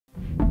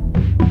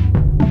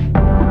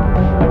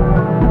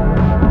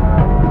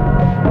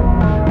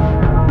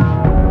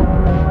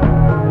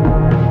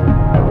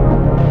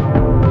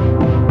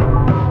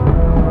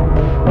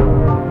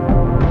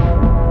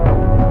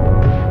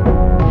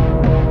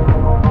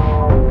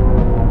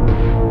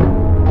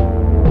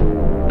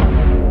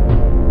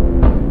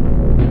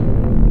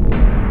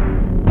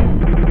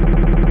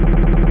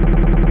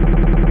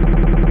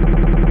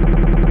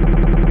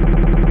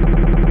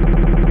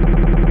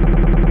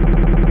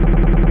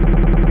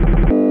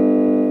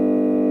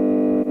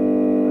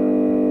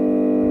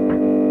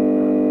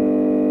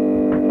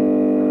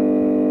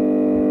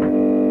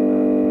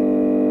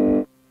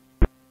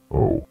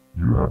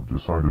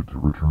decided to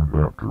return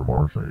after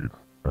March 8th,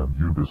 and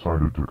you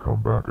decided to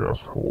come back,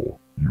 asshole.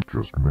 You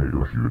just made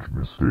a huge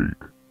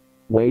mistake.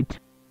 Wait,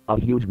 a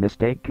huge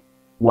mistake?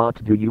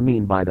 What do you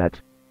mean by that?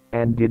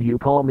 And did you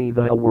call me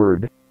the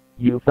word?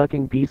 You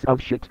fucking piece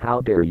of shit,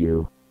 how dare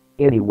you?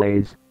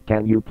 Anyways,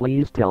 can you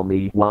please tell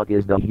me what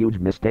is the huge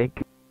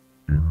mistake?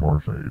 In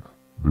March 8th,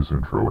 this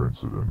intro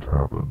incident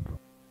happened.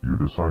 You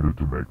decided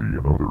to make me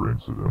another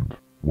incident.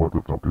 What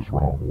the fuck is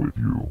wrong with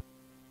you?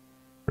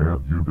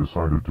 And you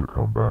decided to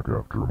come back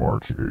after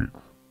March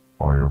 8th.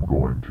 I am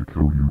going to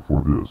kill you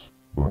for this,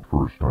 but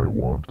first I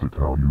want to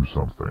tell you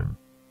something.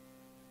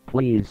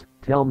 Please,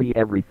 tell me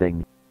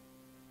everything.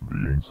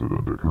 The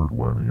incident occurred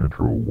when the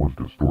intro was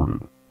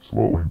distorted,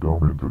 slowing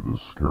down into the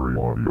scary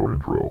audio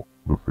intro.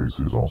 The face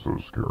is also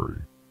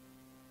scary.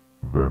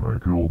 Then I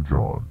killed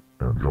John,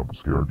 and jump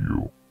scared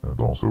you, and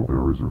also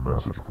there is a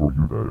message for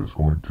you that is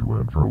going to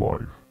end your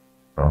life.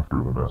 After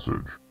the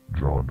message,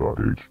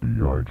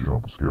 John.HDI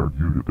jump scared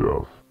you to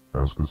death,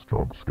 as this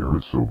jump scare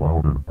is so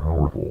loud and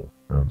powerful,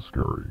 and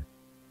scary,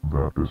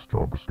 that this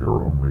jump scare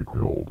only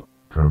killed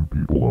 10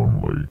 people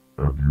only,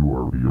 and you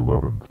are the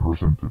 11th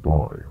person to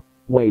die.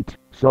 Wait,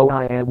 so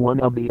I am one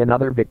of the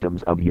another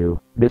victims of you,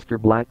 Mr.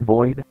 Black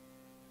Void?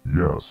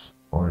 Yes,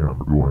 I am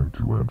going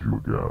to end you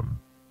again.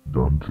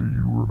 Don't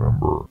you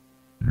remember?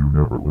 You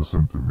never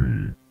listened to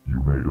me.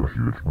 You made a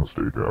huge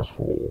mistake,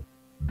 asshole.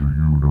 Do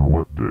you know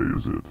what day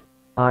is it?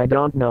 I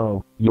don't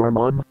know. Your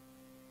mom?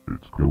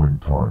 It's killing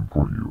time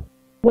for you.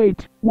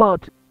 Wait,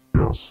 what?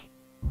 Yes,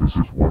 this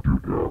is what you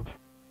get.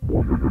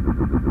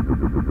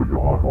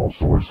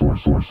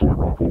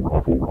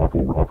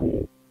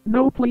 Ruffle.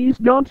 No, please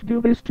don't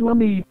do this to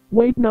me.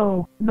 Wait,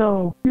 no.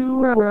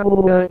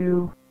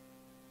 You.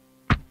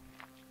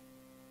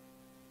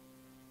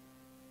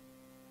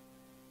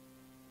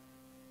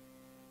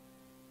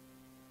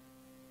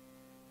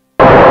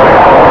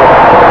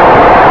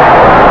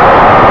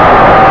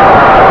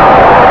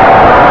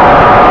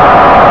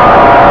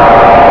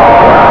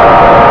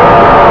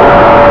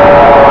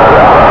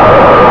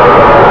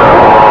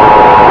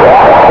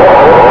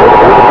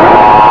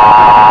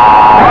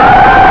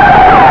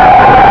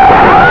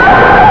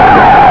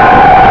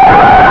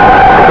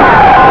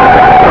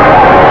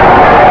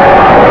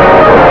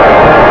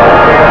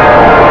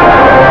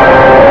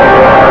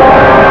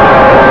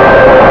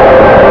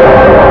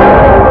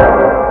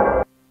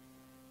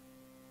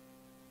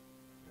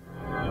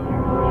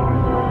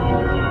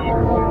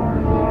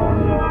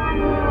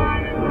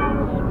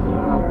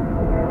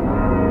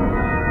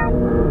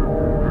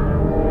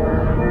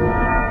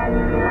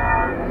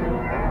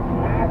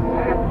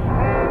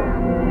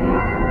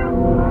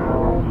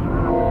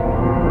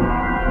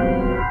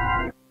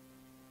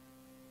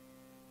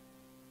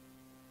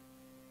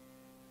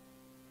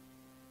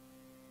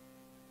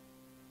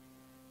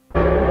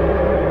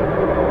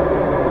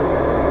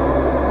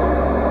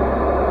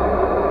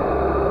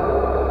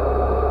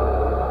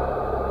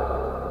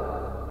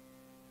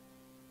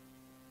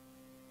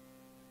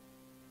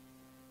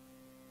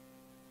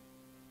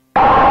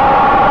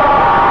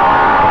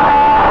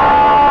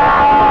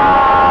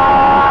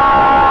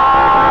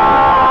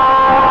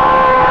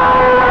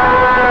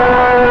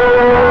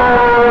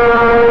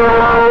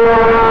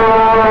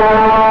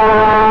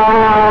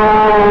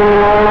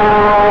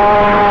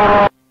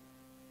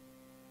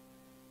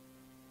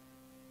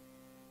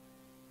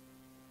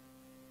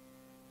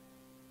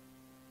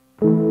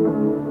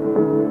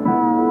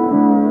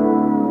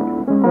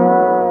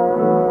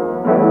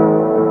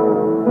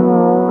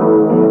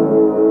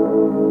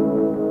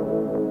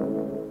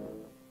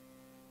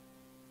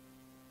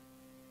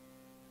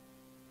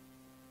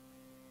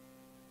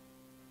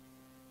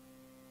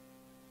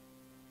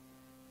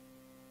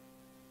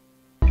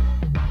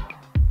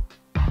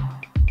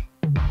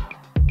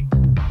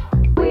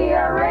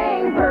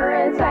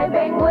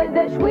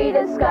 We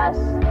discuss.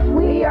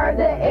 We are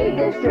the 8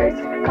 districts.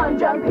 Come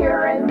jump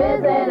here and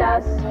visit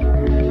us.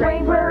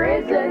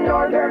 Rainpur is the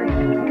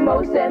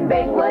northernmost in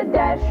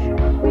Bangladesh.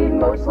 We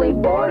mostly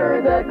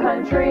border the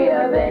country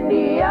of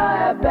India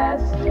at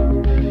best.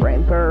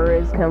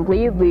 Rainpur is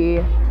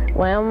completely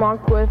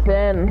landlocked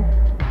within,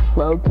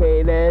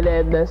 located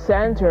in the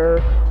center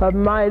of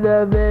my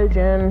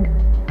division.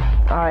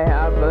 I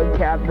have a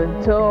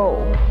capital,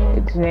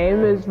 its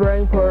name is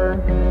Rainpur.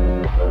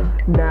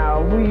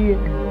 Now we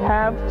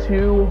have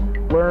to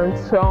learn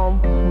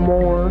some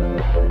more.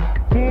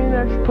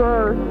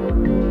 YouNethPur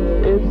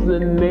is the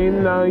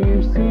name now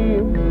you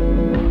see,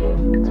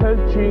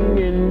 touching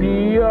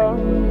India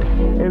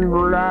and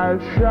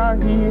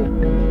Rajshahi.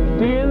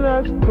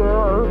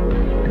 YouNethPur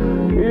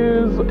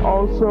is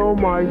also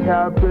my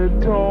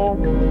capital.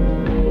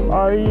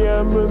 I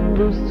am in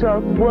the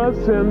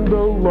southwest and the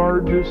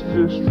largest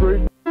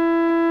district.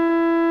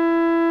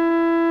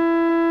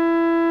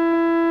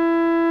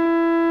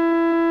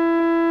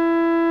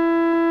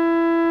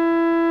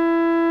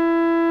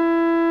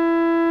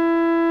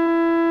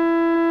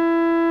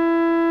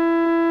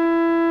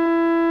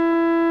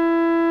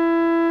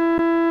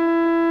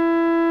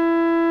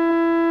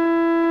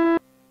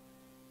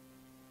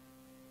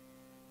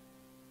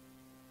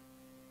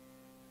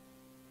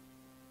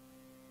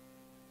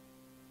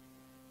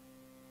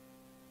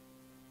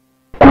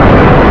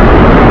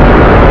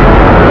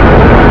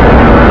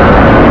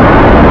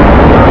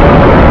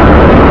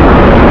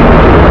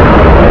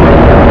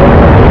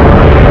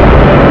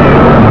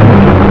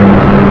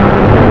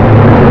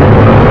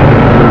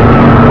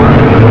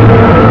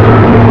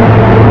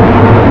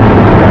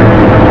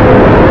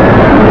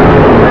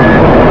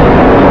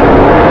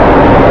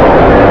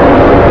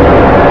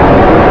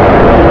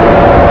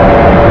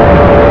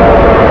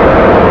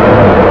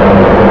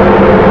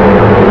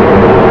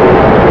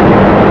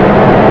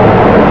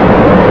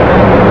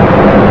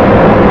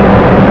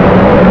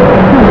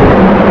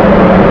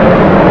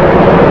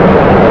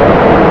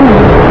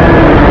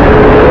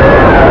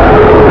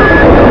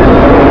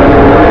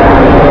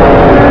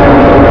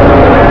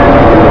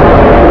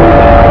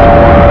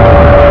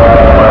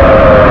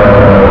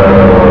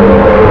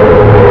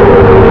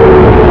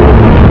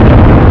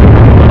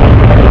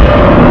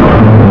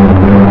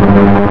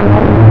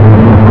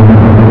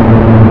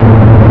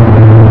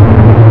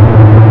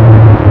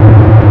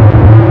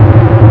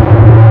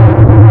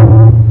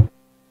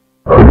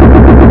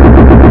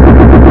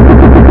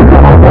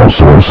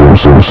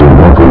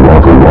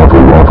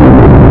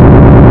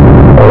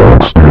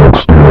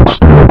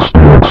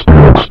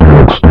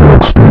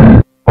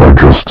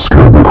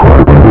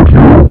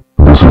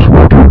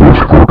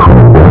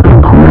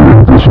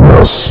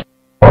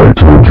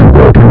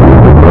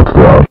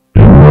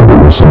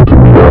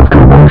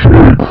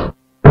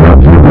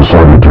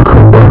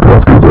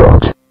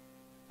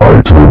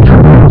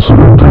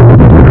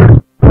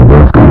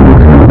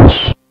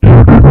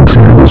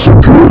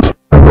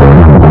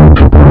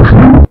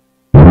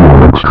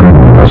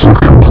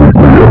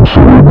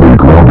 solidly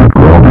grounded,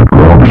 core.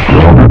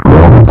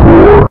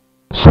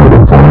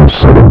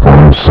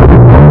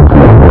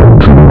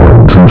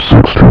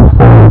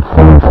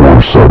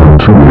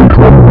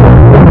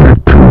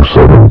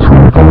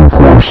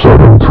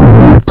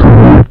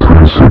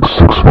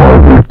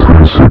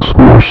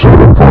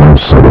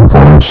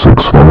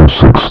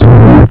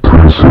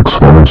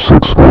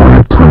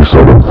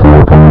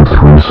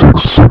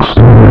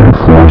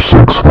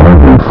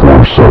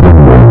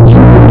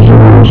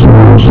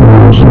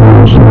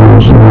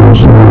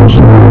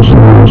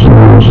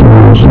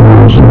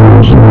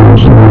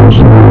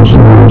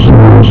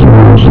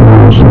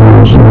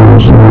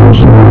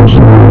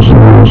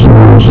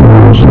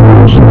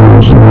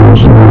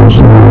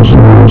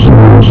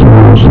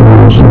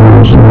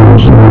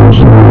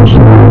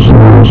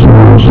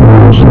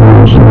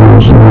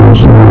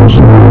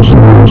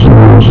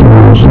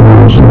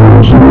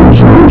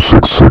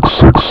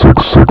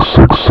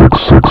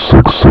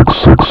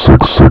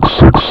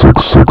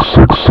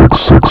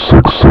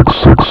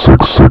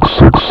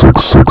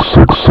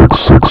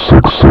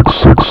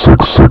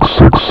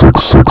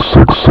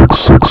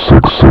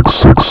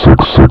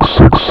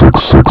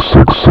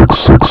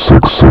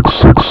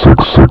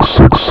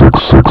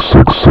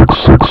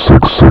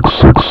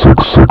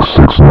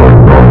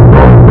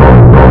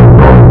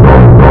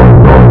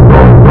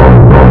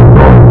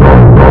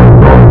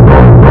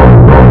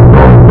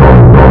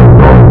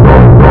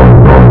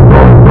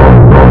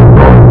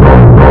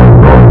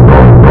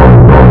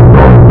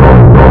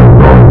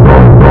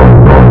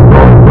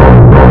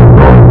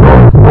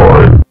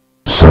 9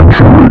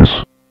 centuries.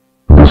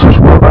 This is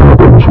what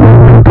happens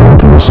when you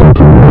don't listen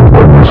to me and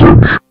my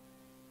message.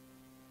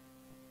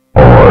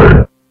 I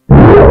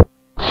will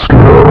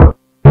scare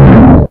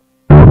you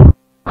in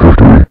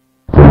 50,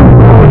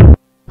 49,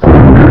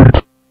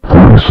 48,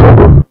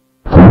 47,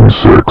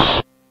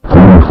 46,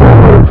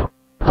 45,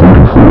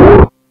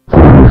 44,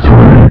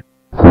 43,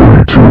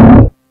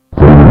 42,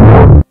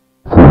 41,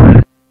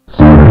 40,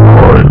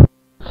 39,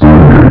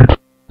 38,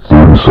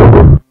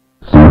 37,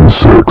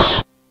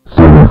 36,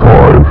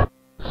 35,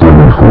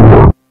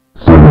 34,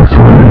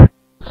 33,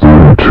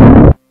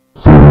 32,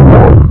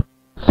 31,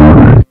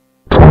 30,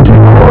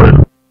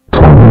 29,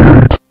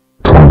 28,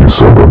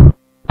 27,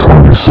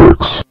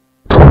 26,